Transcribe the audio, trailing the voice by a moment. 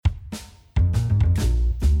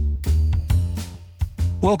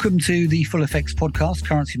Welcome to the Full FX podcast,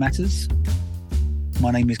 Currency Matters.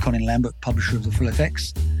 My name is Colin Lambert, publisher of the Full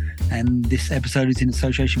FX, and this episode is in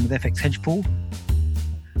association with FX Hedgepool.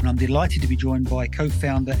 And I'm delighted to be joined by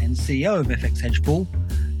co-founder and CEO of FX Hedgepool,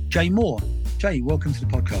 Jay Moore. Jay, welcome to the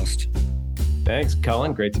podcast. Thanks,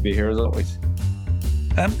 Colin. Great to be here as always.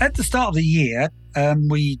 At the start of the year,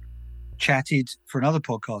 we chatted for another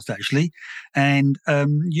podcast actually, and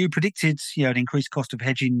you predicted an increased cost of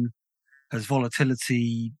hedging as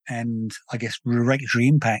volatility and I guess regulatory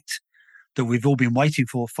impact that we've all been waiting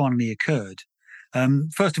for finally occurred.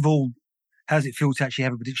 First of all, how does it feel to actually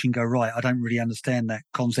have a prediction go right? I don't really understand that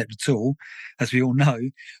concept at all, as we all know.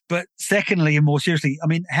 But secondly, and more seriously,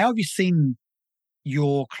 how have you seen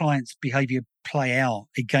your clients' behavior play out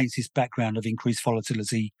against this background of increased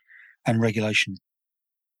volatility and regulation?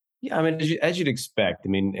 Yeah, as you'd expect,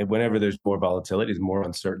 whenever there's more volatility, there's more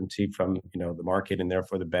uncertainty from the market, and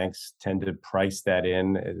therefore the banks tend to price that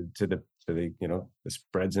in to the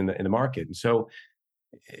spreads in the market. And so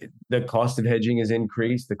the cost of hedging has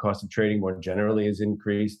increased, the cost of trading more generally has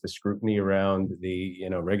increased, the scrutiny around the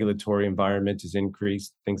regulatory environment has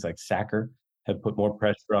increased. Things like SACR have put more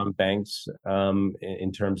pressure on banks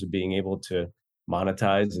in terms of being able to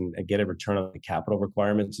monetize and get a return on the capital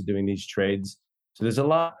requirements of doing these trades. So there's a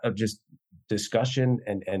lot of just discussion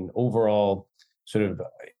and overall sort of,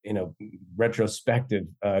 retrospective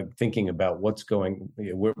thinking about what's going,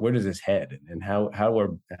 where does this head, and how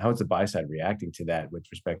is the buy side reacting to that with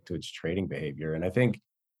respect to its trading behavior? And I think,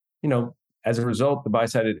 as a result, the buy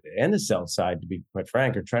side and the sell side, to be quite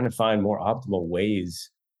frank, are trying to find more optimal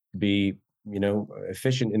ways to be,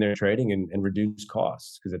 efficient in their trading and reduce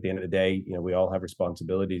costs. Because at the end of the day, we all have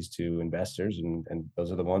responsibilities to investors, and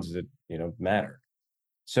those are the ones that, matter.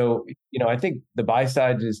 So, I think the buy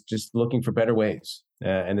side is just looking for better ways,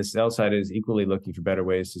 and the sell side is equally looking for better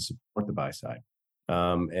ways to support the buy side.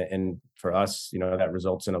 And for us, that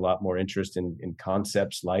results in a lot more interest in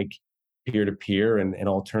concepts like peer-to-peer and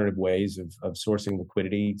alternative ways of sourcing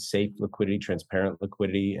liquidity, safe liquidity, transparent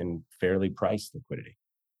liquidity, and fairly priced liquidity.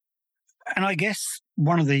 And I guess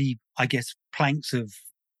one of the, planks of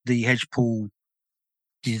the hedge pool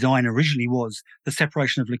design originally was the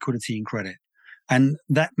separation of liquidity and credit. And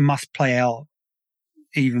that must play out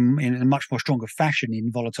even in a much more stronger fashion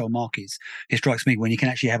in volatile markets, it strikes me, when you can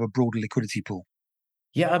actually have a broader liquidity pool.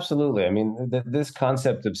 Yeah, absolutely. This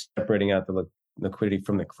concept of separating out the liquidity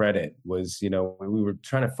from the credit was, we were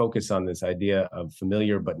trying to focus on this idea of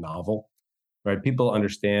familiar but novel, right? People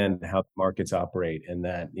understand how markets operate, and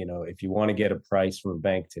that, if you want to get a price from a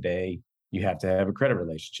bank today, you have to have a credit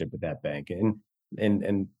relationship with that bank.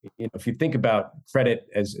 And if you think about credit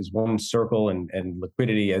as one circle and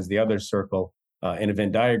liquidity as the other circle in a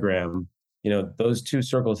Venn diagram, those two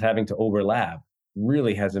circles having to overlap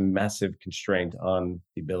really has a massive constraint on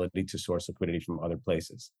the ability to source liquidity from other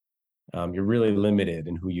places. You're really limited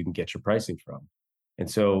in who you can get your pricing from.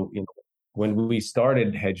 And so, when we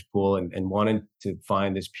started Hedgepool and wanted to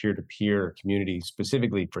find this peer-to-peer community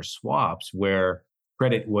specifically for swaps, where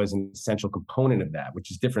credit was an essential component of that, which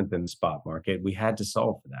is different than the spot market, we had to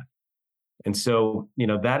solve for that. And so,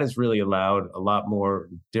 that has really allowed a lot more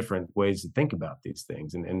different ways to think about these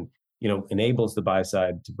things, and enables the buy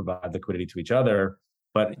side to provide liquidity to each other,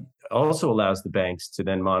 but also allows the banks to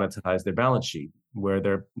then monetize their balance sheet where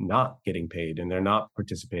they're not getting paid and they're not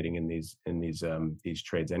participating in these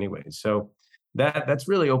trades anyways. So that's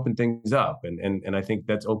really opened things up, and I think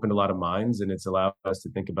that's opened a lot of minds, and it's allowed us to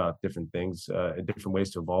think about different things, different ways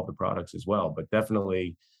to evolve the products as well. But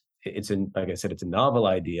definitely, like I said, it's a novel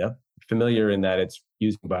idea, familiar in that it's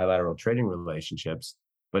using bilateral trading relationships,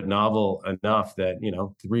 but novel enough that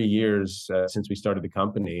 3 years since we started the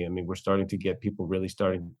company, we're starting to get people really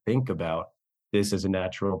starting to think about this as a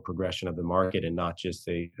natural progression of the market and not just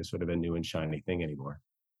a sort of a new and shiny thing anymore.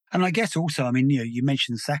 And I guess also, you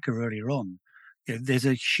mentioned SACR earlier on. There's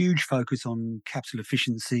a huge focus on capital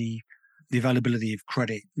efficiency, the availability of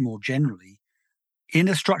credit more generally. In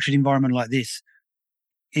a structured environment like this,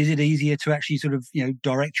 is it easier to actually sort of,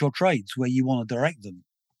 direct your trades where you want to direct them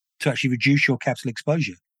to actually reduce your capital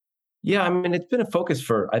exposure? Yeah, it's been a focus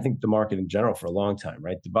for, I think, the market in general for a long time,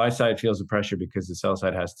 right? The buy side feels the pressure because the sell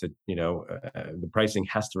side has to, the pricing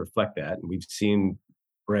has to reflect that. And we've seen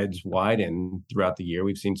spreads widen throughout the year.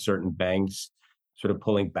 We've seen certain banks sort of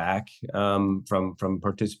pulling back from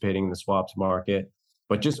participating in the swaps market.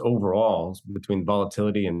 But just overall, between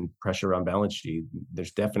volatility and pressure on balance sheet,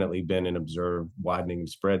 there's definitely been an observed widening of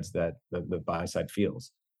spreads that the buy side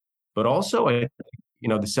feels. But also,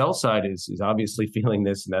 the sell side is obviously feeling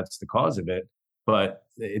this, and that's the cause of it. but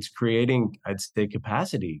it's creating, I'd say,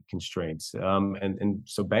 capacity constraints. And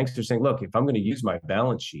so banks are saying, look, if I'm going to use my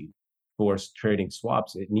balance sheet for trading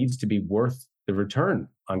swaps, it needs to be worth the return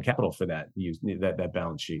on capital for that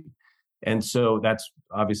balance sheet. And so that's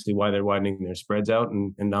obviously why they're widening their spreads out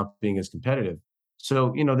and not being as competitive.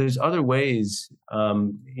 So, there's other ways,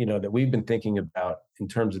 that we've been thinking about in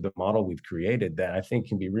terms of the model we've created that I think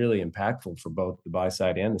can be really impactful for both the buy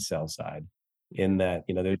side and the sell side. In that,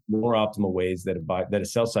 there's more optimal ways that a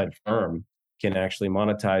sell side firm can actually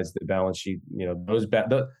monetize the balance sheet.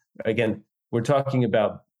 Again, we're talking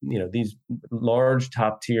about these large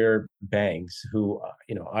top tier banks who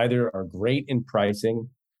either are great in pricing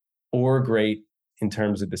or great in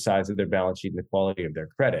terms of the size of their balance sheet and the quality of their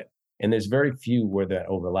credit. And there's very few where that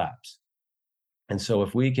overlaps. And so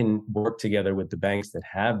if we can work together with the banks that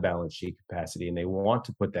have balance sheet capacity and they want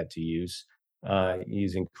to put that to use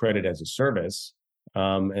using credit as a service,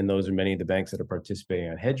 and those are many of the banks that are participating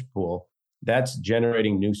on Hedge Pool, that's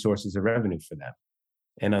generating new sources of revenue for them.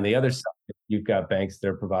 And on the other side, you've got banks that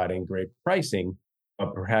are providing great pricing,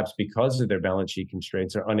 but perhaps because of their balance sheet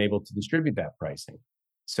constraints are unable to distribute that pricing.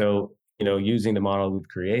 So, using the model we've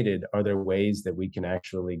created, are there ways that we can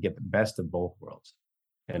actually get the best of both worlds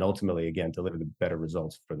and ultimately, again, deliver the better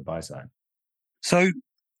results for the buy side? So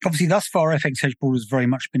obviously thus far, FX Hedge Pool has very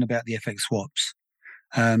much been about the FX swaps.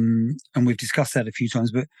 And we've discussed that a few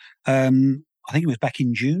times, but I think it was back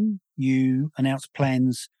in June, you announced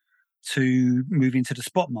plans to move into the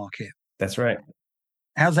spot market. That's right.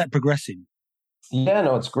 How's that progressing? Yeah,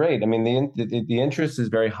 no, it's great. I mean, the interest is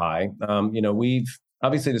very high. We've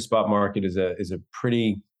obviously the spot market is a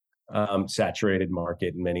pretty saturated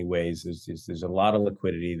market in many ways. There's a lot of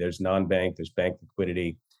liquidity. There's non-bank, there's bank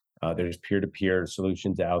liquidity, there's peer-to-peer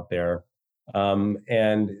solutions out there,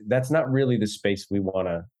 and that's not really the space we want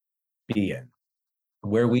to be in.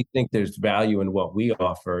 Where we think there's value in what we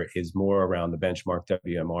offer is more around the benchmark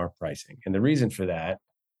WMR pricing, and the reason for that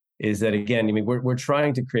is that, again, we're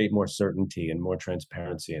trying to create more certainty and more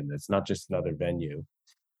transparency, and it's not just another venue.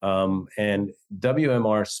 And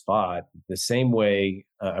WMR spot, the same way,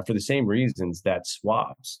 for the same reasons that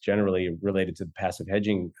swaps generally related to the passive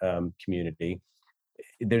hedging community,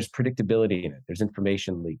 there's predictability in it. There's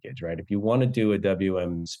information leakage, right? If you want to do a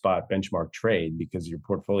WM spot benchmark trade because your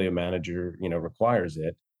portfolio manager, requires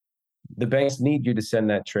it, the banks need you to send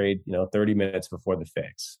that trade, 30 minutes before the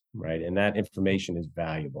fix, right? And that information is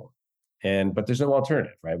valuable. But there's no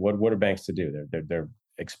alternative, right? What are banks to do? They're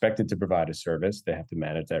expected to provide a service. They have to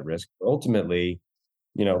manage that risk. Ultimately,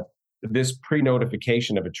 this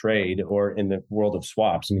pre-notification of a trade, or in the world of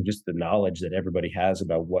swaps, just the knowledge that everybody has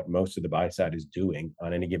about what most of the buy side is doing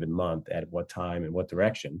on any given month, at what time and what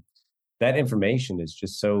direction, that information is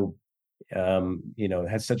just so,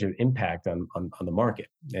 has such an impact on the market.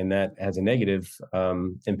 And that has a negative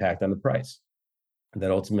impact on the price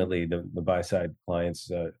that ultimately the buy side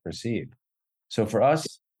clients receive. So for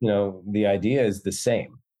us, the idea is the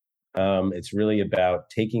same. It's really about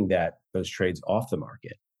taking those trades off the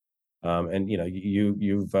market. And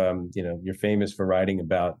you're famous for writing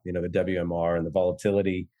about the WMR and the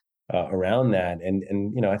volatility around that. And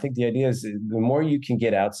I think the idea is the more you can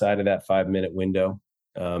get outside of that 5-minute window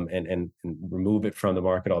and remove it from the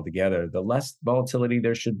market altogether, the less volatility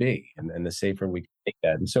there should be, and the safer we can make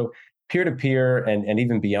that. And so peer-to-peer and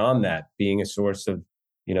even beyond that being a source of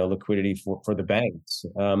liquidity for the banks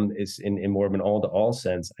is in more of an all-to-all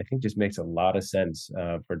sense, I think just makes a lot of sense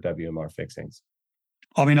for WMR fixings.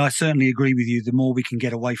 I certainly agree with you. The more we can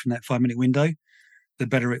get away from that 5-minute window, the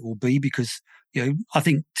better it will be, because, I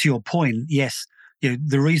think to your point, yes,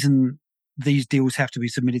 the reason these deals have to be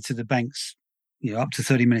submitted to the banks, up to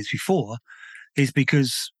 30 minutes before, is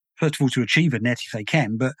because, first of all, to achieve a net if they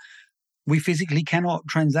can, but we physically cannot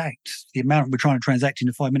transact the amount we're trying to transact in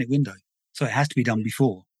a 5-minute window. So it has to be done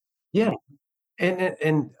before. Yeah.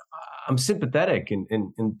 And I'm sympathetic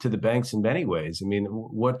and to the banks in many ways.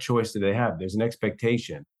 What choice do they have? There's an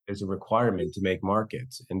expectation, there's a requirement to make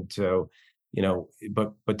markets. And so,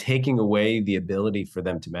 but taking away the ability for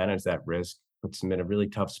them to manage that risk puts them in a really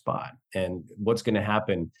tough spot. And what's going to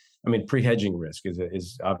happen? Pre-hedging risk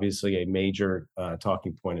is obviously a major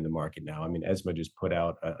talking point in the market now. ESMA just put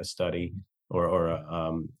out a study or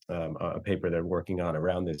a paper they're working on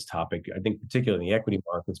around this topic, I think particularly in the equity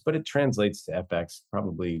markets, but it translates to FX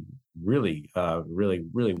probably really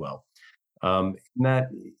well.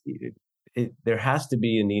 There has to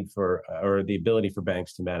be a need for, or the ability for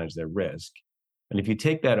banks to manage their risk. And if you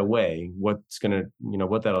take that away, what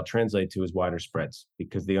that'll translate to is wider spreads,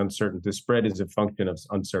 because the spread is a function of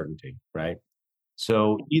uncertainty, right?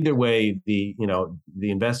 So either way, the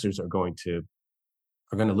investors are going to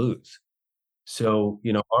lose. So,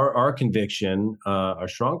 our conviction, our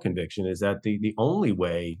strong conviction is that the only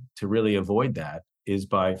way to really avoid that is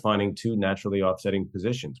by finding two naturally offsetting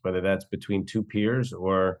positions, whether that's between two peers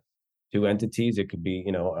or two entities. It could be,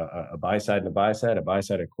 a buy side and a buy side, a buy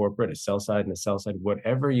side, a corporate, a sell side and a sell side,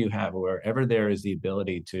 whatever you have, wherever there is the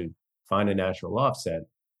ability to find a natural offset,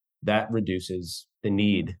 that reduces the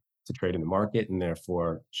need to trade in the market and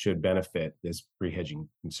therefore should benefit this pre-hedging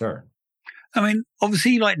concern. I mean,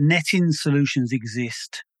 obviously, like netting solutions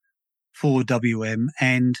exist for WM,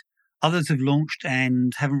 and others have launched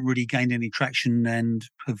and haven't really gained any traction and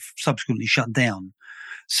have subsequently shut down.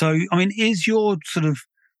 So, I mean, is your sort of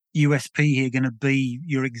USP here going to be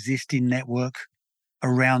your existing network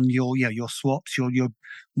around your swaps, your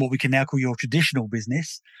what we can now call your traditional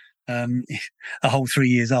business? Um, a whole 3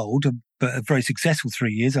 years old, but a very successful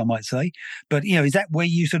 3 years, I might say. But is that where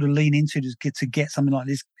you sort of lean into to get something like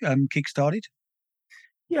this kick-started?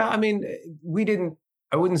 Yeah, I mean,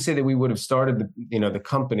 I wouldn't say that we would have started the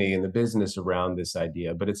company and the business around this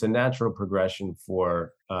idea, but it's a natural progression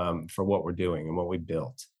for what we're doing and what we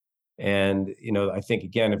built. And, I think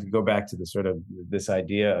again, if you go back to the sort of this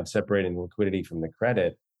idea of separating liquidity from the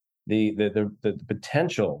credit, the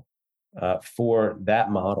potential for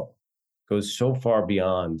that model goes so far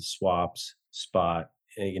beyond swaps, spot,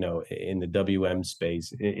 in the WM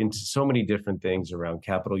space, into so many different things around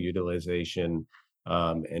capital utilization,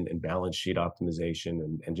 and balance sheet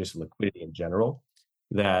optimization, and just liquidity in general.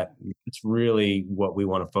 That it's really what we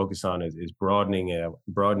want to focus on is broadening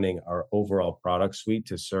our overall product suite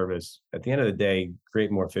to service, at the end of the day, create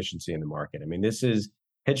more efficiency in the market. I mean, this is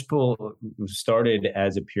Hedgepool started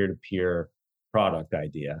as a peer-to-peer product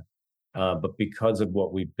idea. But because of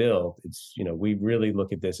what we built, we really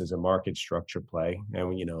look at this as a market structure play.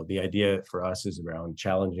 And, the idea for us is around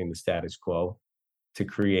challenging the status quo to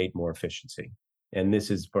create more efficiency. And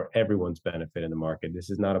this is for everyone's benefit in the market. This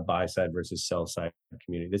is not a buy side versus sell side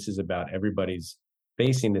community. This is about everybody's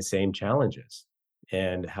facing the same challenges.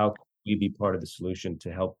 And how can we be part of the solution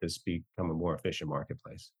to help this become a more efficient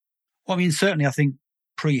marketplace? Well, I mean, certainly, I think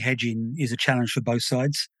pre-hedging is a challenge for both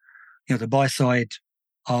sides. The buy side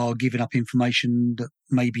are giving up information that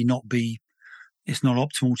maybe it's not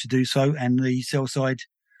optimal to do so, and the sell side,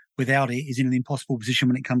 without it, is in an impossible position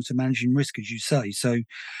when it comes to managing risk, as you say. So,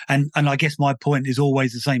 and I guess my point is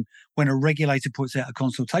always the same. When a regulator puts out a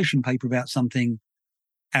consultation paper about something,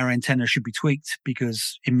 our antenna should be tweaked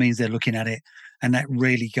because it means they're looking at it, and that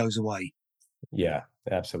rarely goes away. Yeah,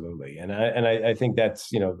 absolutely. And I think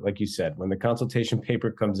that's, like you said, when the consultation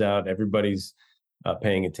paper comes out, everybody's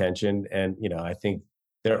paying attention. And, I think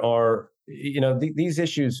there are, these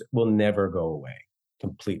issues will never go away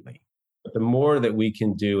completely. But the more that we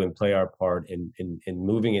can do and play our part in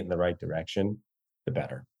moving it in the right direction, the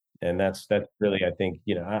better. And that's really, I think,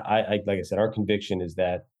 like I said, our conviction is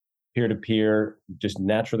that peer to peer, just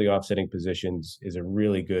naturally offsetting positions is a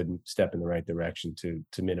really good step in the right direction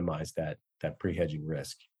to minimize that pre-hedging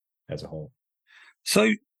risk as a whole.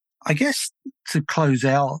 So, I guess to close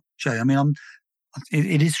out, Jay, I mean,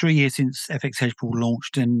 it is 3 years since FX Hedgepool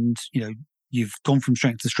launched, and you've gone from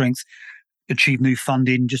strength to strength, achieved new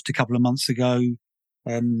funding just a couple of months ago.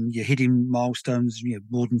 You're hitting milestones.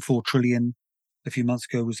 More than 4 trillion a few months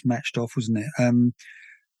ago was matched off, wasn't it?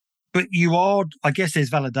 But you are, I guess, there's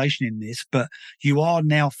validation in this, but you are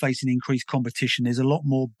now facing increased competition. There's a lot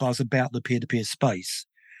more buzz about the peer-to-peer space.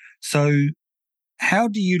 So, how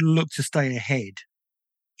do you look to stay ahead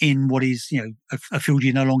in what is, a field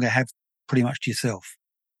you no longer have pretty much to yourself?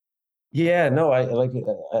 Yeah, no, I like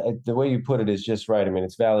it. The way you put it is just right. I mean,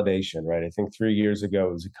 it's validation, right? I think 3 years ago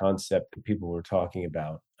it was a concept that people were talking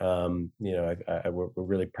about. We're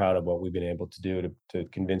really proud of what we've been able to do to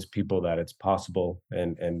convince people that it's possible,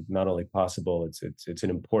 and not only possible, it's an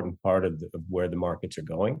important part of where the markets are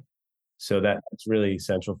going. So that's really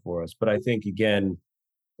essential for us. But I think again,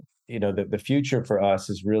 the future for us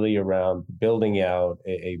is really around building out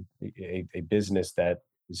a business that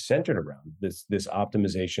is centered around this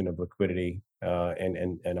optimization of liquidity,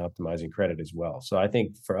 and optimizing credit as well. So I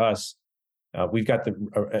think for us, we've got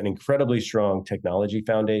an incredibly strong technology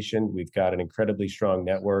foundation. We've got an incredibly strong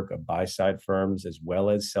network of buy side firms as well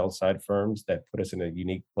as sell side firms that put us in a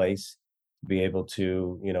unique place to be able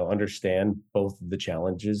to understand both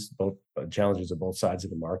challenges of both sides of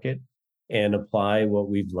the market, and apply what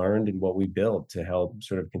we've learned and what we built to help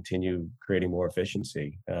sort of continue creating more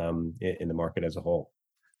efficiency, in the market as a whole.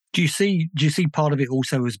 Do you see part of it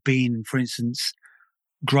also as being, for instance,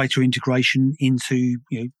 greater integration into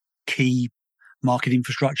key market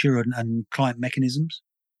infrastructure and client mechanisms?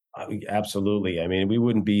 Absolutely. I mean, we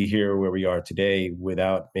wouldn't be here where we are today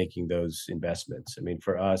without making those investments. I mean,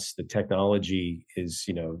 for us, the technology is,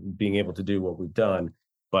 being able to do what we've done,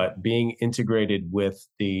 but being integrated with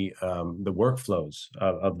the workflows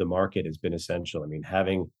of the market has been essential. I mean,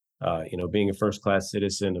 having being a first-class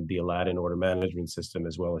citizen of the Aladdin order management system,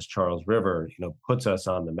 as well as Charles River, puts us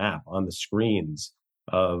on the map, on the screens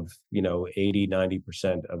of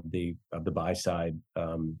 80-90% of the buy side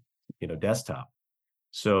desktop.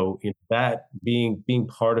 So that being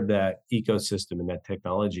part of that ecosystem and that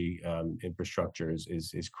technology infrastructure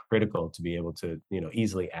is critical to be able to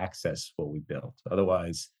easily access what we built.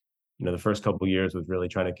 Otherwise, the first couple of years was really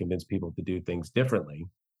trying to convince people to do things differently.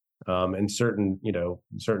 And certain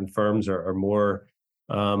firms are more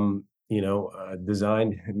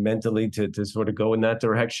designed mentally to sort of go in that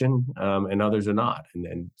direction, and others are not.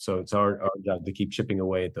 And so it's our job to keep chipping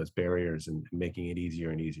away at those barriers and making it easier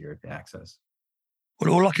and easier to access.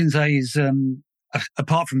 Well, all I can say is,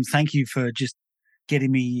 apart from thank you for just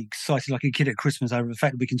getting me excited like a kid at Christmas over the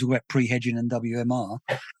fact that we can talk about pre-hedging and WMR.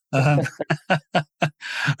 I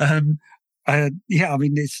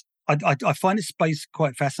find this space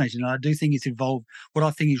quite fascinating. And I do think it's evolved. What I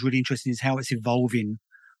think is really interesting is how it's evolving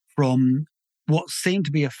from what seemed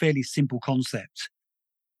to be a fairly simple concept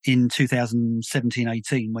in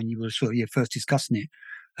 2017-18 when you were first discussing it.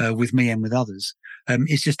 With me and with others.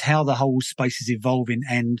 It's just how the whole space is evolving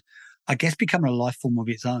and I guess becoming a life form of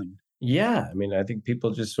its own. Yeah. I mean, I think people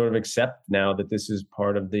just sort of accept now that this is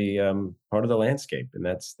part of the landscape. And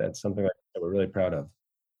that's something that we're really proud of.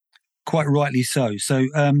 Quite rightly so. So,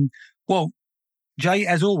 well, Jay,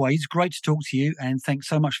 as always, great to talk to you and thanks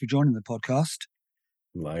so much for joining the podcast.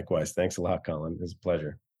 Likewise. Thanks a lot, Colin. It's a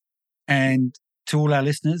pleasure. And to all our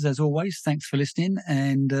listeners, as always, thanks for listening,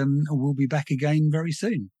 and we'll be back again very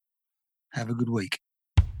soon. Have a good week.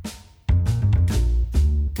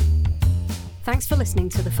 Thanks for listening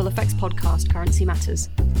to the Full Effects podcast, Currency Matters.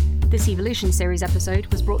 This Evolution Series episode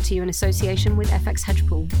was brought to you in association with FX Hedge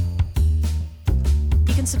Pool.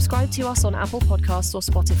 You can subscribe to us on Apple Podcasts or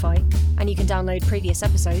Spotify, and you can download previous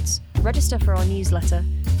episodes, register for our newsletter,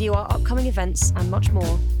 view our upcoming events, and much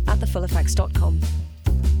more at thefulleffects.com.